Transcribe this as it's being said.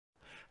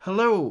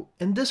Hello,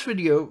 in this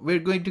video we're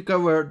going to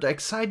cover the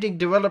exciting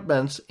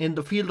developments in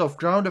the field of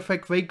ground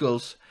effect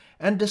vehicles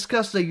and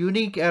discuss the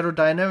unique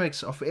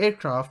aerodynamics of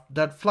aircraft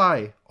that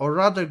fly or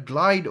rather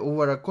glide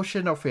over a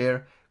cushion of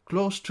air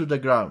close to the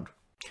ground.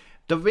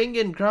 The wing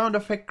and ground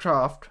effect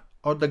craft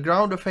or the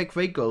ground effect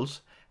vehicles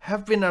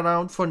have been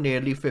around for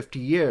nearly 50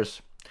 years.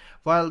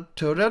 While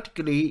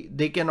theoretically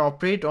they can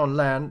operate on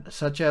land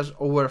such as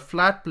over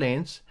flat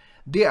plains,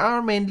 they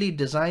are mainly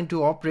designed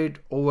to operate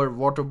over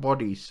water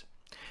bodies.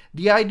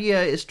 The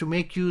idea is to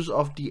make use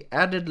of the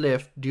added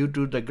lift due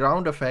to the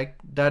ground effect,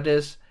 that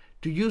is,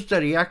 to use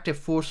the reactive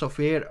force of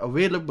air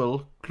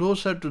available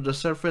closer to the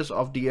surface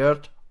of the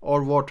earth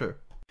or water.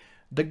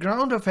 The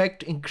ground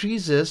effect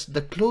increases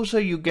the closer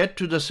you get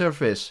to the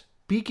surface,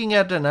 peaking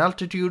at an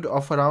altitude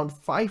of around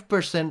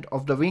 5%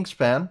 of the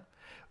wingspan,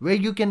 where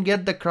you can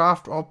get the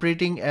craft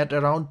operating at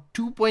around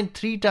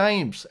 2.3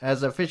 times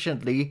as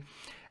efficiently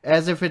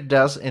as if it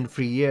does in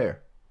free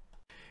air.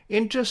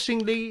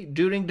 Interestingly,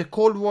 during the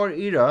Cold War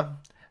era,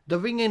 the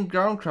wing and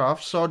ground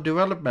craft saw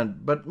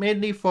development, but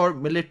mainly for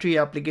military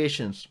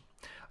applications.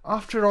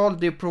 After all,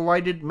 they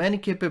provided many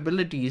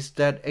capabilities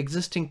that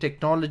existing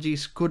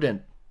technologies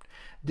couldn't.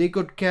 They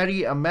could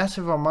carry a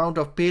massive amount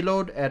of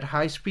payload at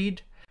high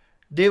speed.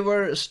 They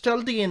were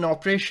stealthy in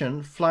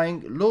operation,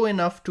 flying low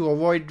enough to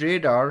avoid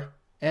radar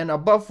and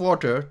above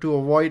water to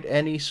avoid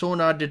any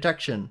sonar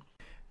detection.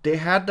 They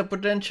had the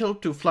potential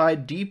to fly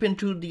deep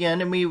into the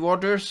enemy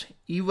waters,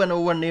 even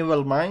over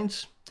naval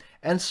mines,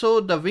 and so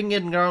the wing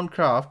and ground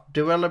craft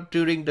developed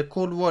during the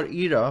Cold War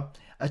era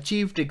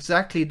achieved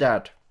exactly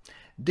that.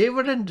 They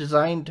weren't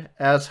designed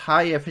as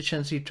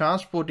high-efficiency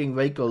transporting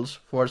vehicles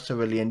for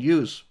civilian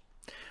use.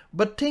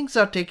 But things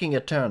are taking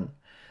a turn.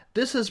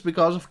 This is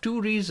because of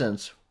two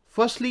reasons.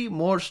 Firstly,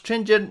 more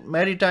stringent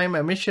maritime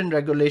emission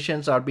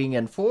regulations are being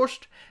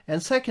enforced,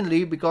 and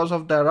secondly, because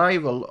of the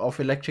arrival of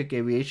electric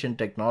aviation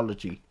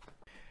technology.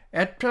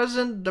 At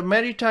present, the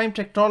maritime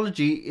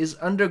technology is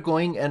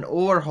undergoing an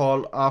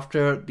overhaul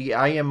after the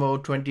IMO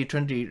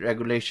 2020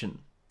 regulation.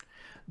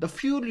 The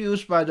fuel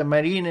used by the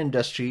marine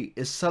industry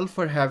is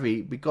sulfur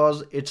heavy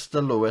because it's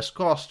the lowest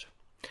cost.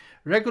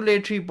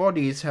 Regulatory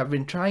bodies have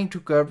been trying to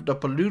curb the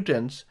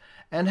pollutants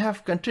and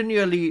have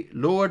continually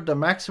lowered the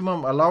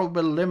maximum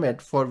allowable limit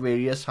for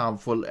various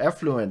harmful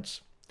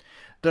effluents.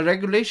 The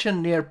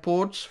regulation near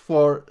ports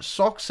for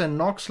SOx and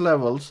NOx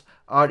levels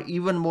are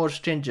even more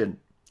stringent.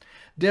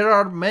 There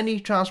are many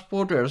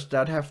transporters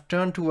that have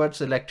turned towards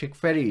electric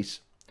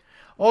ferries.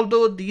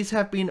 Although these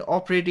have been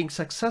operating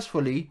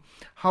successfully,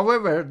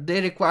 however,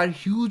 they require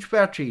huge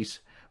batteries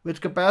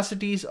with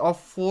capacities of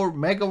 4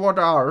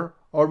 megawatt-hour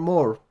or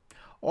more,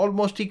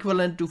 almost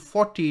equivalent to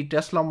 40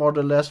 Tesla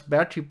Model S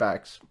battery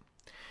packs.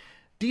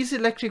 These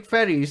electric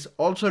ferries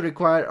also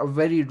require a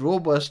very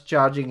robust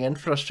charging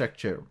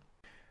infrastructure.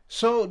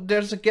 So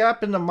there's a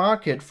gap in the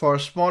market for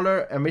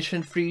smaller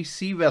emission-free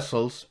sea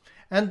vessels,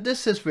 and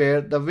this is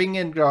where the wing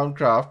and ground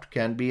craft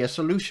can be a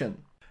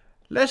solution.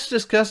 Let's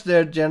discuss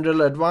their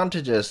general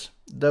advantages.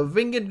 The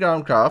wing and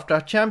ground craft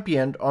are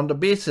championed on the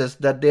basis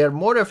that they are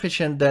more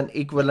efficient than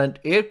equivalent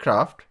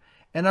aircraft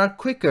and are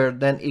quicker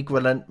than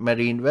equivalent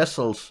marine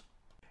vessels.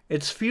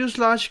 Its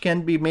fuselage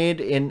can be made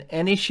in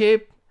any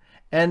shape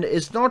and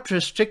is not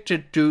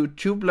restricted to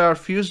tubular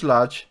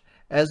fuselage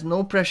as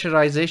no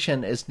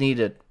pressurization is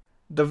needed.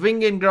 The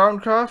wing and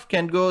ground craft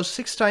can go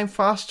 6 times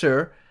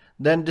faster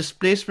than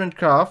displacement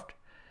craft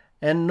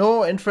and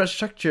no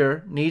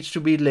infrastructure needs to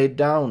be laid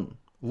down.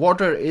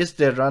 Water is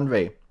their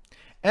runway.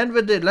 And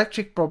with the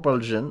electric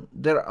propulsion,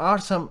 there are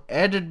some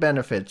added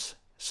benefits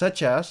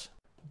such as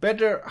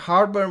better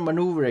harbor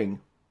maneuvering.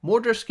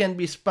 Motors can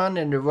be spun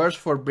in reverse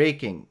for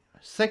braking.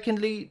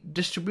 Secondly,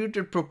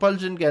 distributed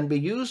propulsion can be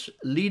used,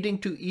 leading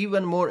to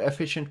even more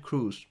efficient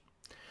cruise.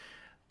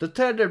 The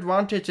third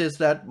advantage is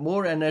that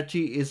more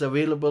energy is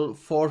available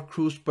for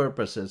cruise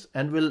purposes,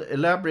 and we'll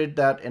elaborate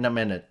that in a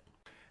minute.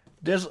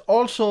 There's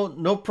also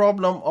no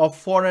problem of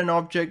foreign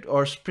object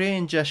or spray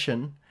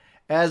ingestion,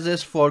 as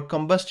is for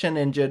combustion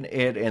engine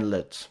air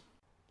inlets.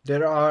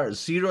 There are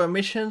zero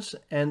emissions,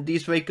 and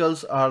these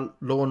vehicles are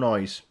low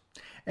noise.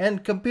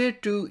 And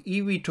compared to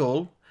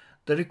eVTOL,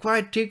 the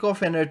required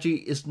takeoff energy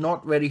is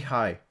not very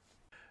high.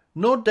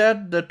 Note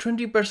that the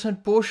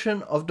 20%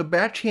 portion of the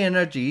battery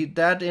energy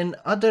that in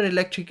other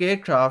electric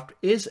aircraft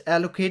is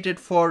allocated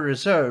for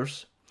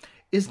reserves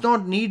is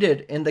not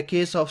needed in the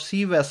case of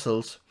sea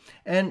vessels,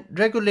 and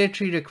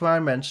regulatory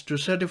requirements to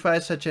certify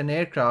such an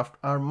aircraft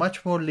are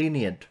much more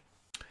lenient.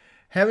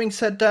 Having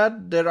said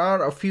that, there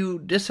are a few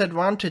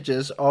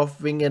disadvantages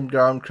of wing and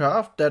ground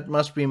craft that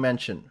must be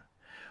mentioned.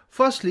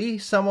 Firstly,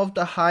 some of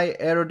the high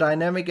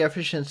aerodynamic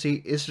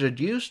efficiency is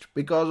reduced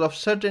because of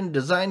certain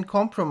design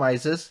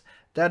compromises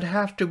that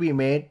have to be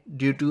made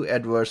due to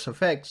adverse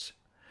effects.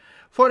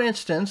 For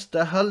instance,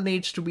 the hull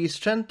needs to be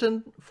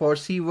strengthened for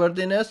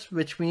seaworthiness,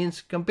 which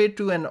means compared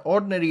to an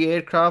ordinary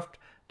aircraft,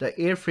 the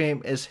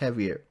airframe is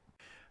heavier.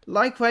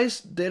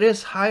 Likewise, there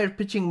is higher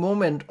pitching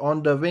moment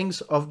on the wings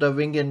of the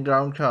wing and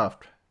ground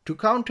craft. To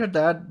counter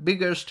that,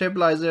 bigger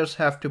stabilizers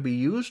have to be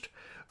used,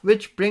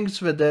 which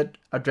brings with it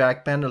a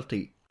drag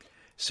penalty.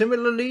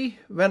 Similarly,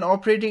 when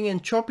operating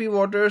in choppy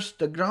waters,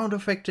 the ground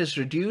effect is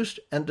reduced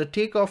and the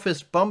takeoff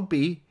is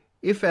bumpy,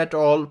 if at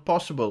all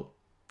possible.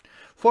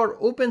 For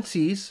open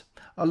seas,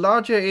 a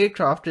larger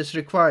aircraft is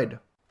required.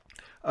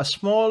 A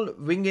small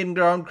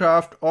wing-and-ground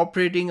craft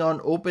operating on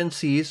open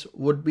seas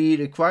would be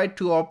required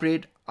to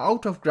operate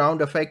out of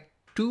ground effect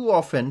too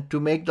often to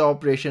make the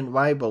operation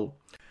viable.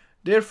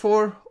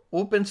 Therefore,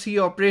 open sea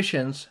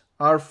operations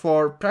are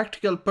for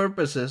practical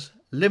purposes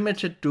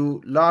limited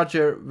to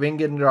larger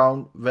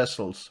wing-and-ground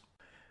vessels.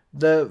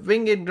 The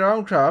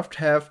wing-and-ground craft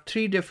have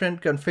three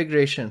different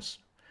configurations: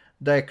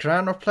 the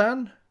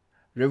ekranoplane,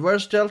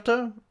 reverse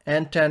delta,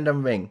 and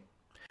tandem wing.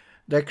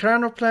 The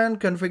ekranoplane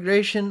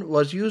configuration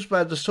was used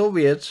by the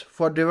Soviets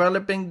for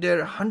developing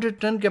their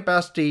 100-ton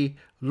capacity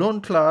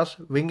Lone-class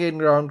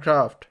wing-and-ground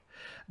craft.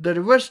 The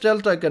reverse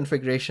delta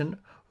configuration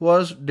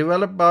was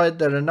developed by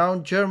the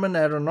renowned German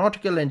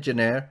aeronautical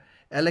engineer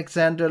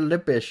Alexander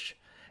Lippisch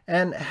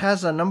and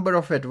has a number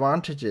of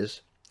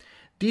advantages.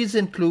 These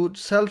include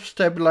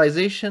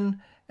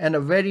self-stabilization and a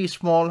very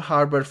small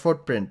harbor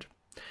footprint.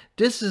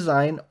 This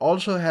design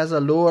also has a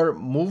lower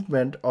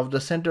movement of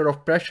the center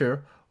of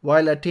pressure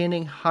while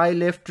attaining high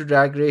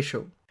lift-to-drag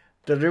ratio.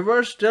 The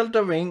reverse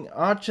delta wing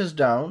arches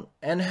down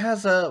and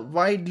has a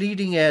wide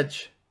leading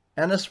edge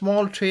and a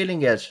small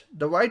trailing edge.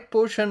 The wide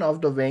portion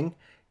of the wing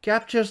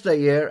captures the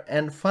air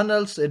and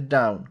funnels it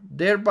down,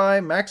 thereby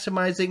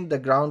maximizing the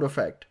ground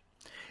effect.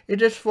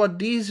 It is for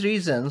these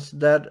reasons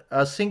that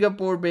a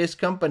Singapore-based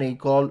company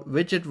called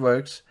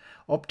WidgetWorks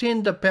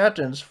obtained the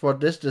patents for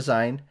this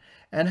design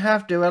and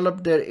have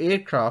developed their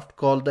aircraft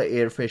called the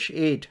Airfish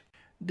 8.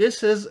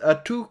 This is a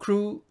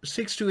 2-crew,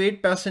 6 to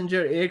 8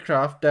 passenger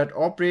aircraft that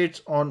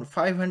operates on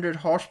 500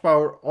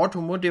 horsepower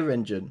automotive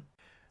engine.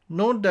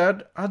 Note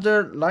that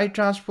other light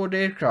transport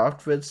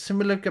aircraft with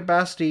similar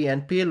capacity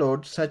and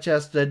payload such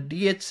as the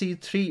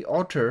DHC-3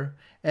 Otter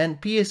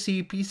and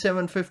PSC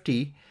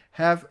P750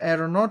 have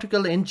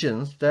aeronautical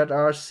engines that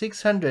are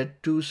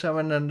 600 to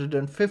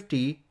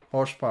 750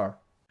 horsepower.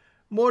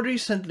 More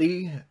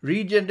recently,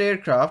 Regent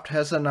Aircraft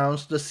has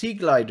announced the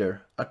Seaglider,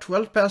 a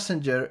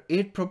 12-passenger,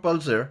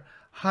 8-propulsor,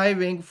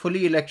 high-wing,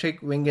 fully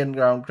electric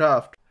wing-and-ground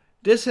craft.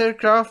 This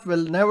aircraft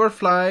will never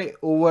fly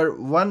over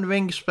one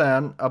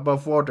wingspan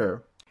above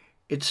water.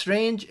 Its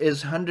range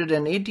is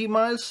 180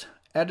 miles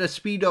at a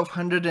speed of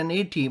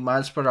 180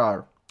 miles per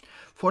hour.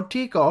 For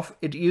takeoff,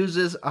 it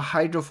uses a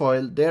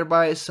hydrofoil,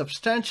 thereby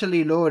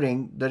substantially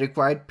lowering the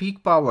required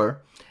peak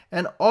power,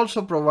 and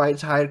also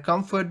provides higher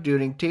comfort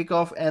during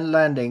takeoff and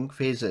landing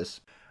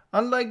phases.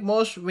 Unlike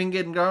most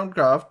wing-and-ground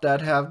craft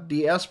that have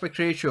the aspect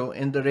ratio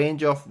in the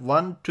range of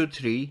 1 to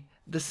 3,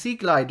 the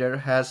Seaglider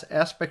has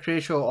aspect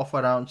ratio of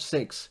around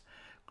 6,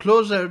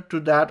 closer to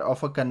that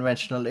of a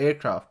conventional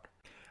aircraft.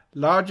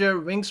 Larger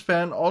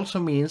wingspan also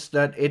means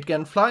that it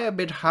can fly a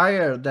bit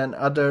higher than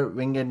other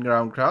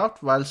wing-and-ground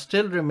craft while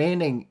still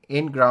remaining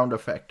in ground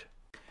effect.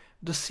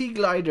 The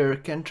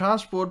Seaglider can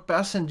transport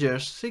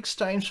passengers 6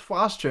 times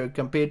faster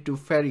compared to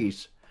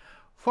ferries.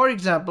 For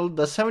example,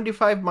 the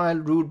 75-mile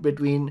route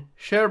between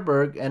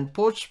Cherbourg and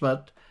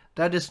Portsmouth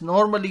that is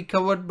normally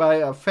covered by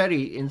a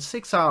ferry in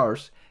 6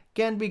 hours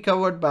can be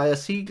covered by a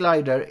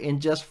Seaglider in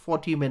just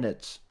 40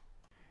 minutes.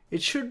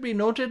 It should be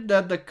noted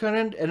that the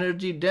current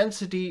energy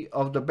density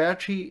of the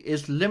battery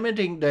is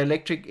limiting the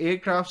electric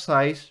aircraft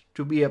size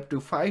to be up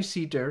to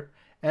 5-seater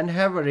and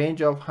have a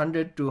range of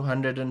 100 to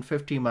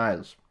 150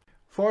 miles.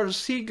 For a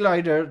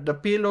Seaglider, the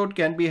payload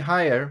can be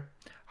higher.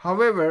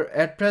 However,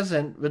 at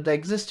present, with the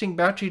existing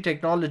battery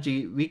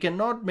technology, we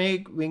cannot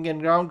make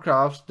wing-and-ground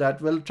crafts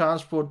that will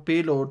transport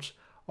payloads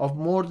of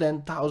more than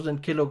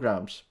 1,000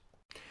 kilograms.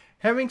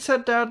 Having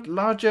said that,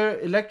 larger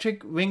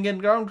electric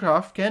wing-and-ground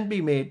craft can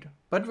be made,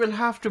 but will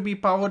have to be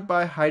powered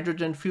by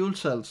hydrogen fuel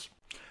cells.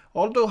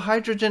 Although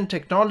hydrogen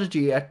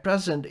technology at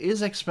present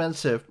is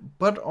expensive,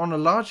 but on a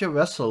larger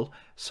vessel,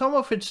 some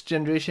of its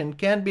generation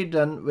can be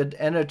done with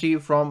energy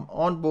from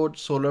onboard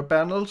solar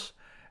panels,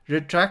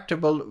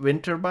 retractable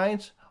wind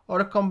turbines, or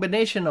a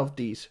combination of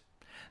these.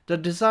 The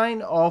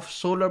design of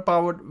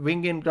solar-powered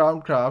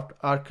wing-and-ground craft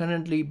are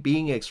currently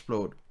being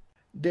explored.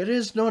 There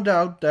is no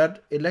doubt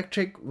that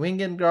electric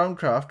wing-and-ground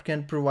craft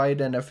can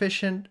provide an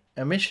efficient,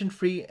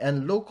 emission-free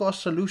and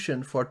low-cost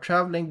solution for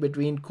traveling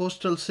between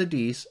coastal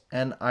cities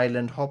and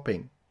island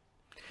hopping.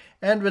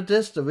 And with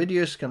this, the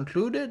video is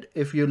concluded.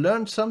 If you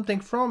learned something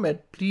from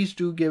it, please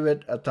do give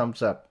it a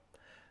thumbs up.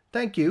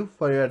 Thank you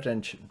for your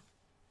attention.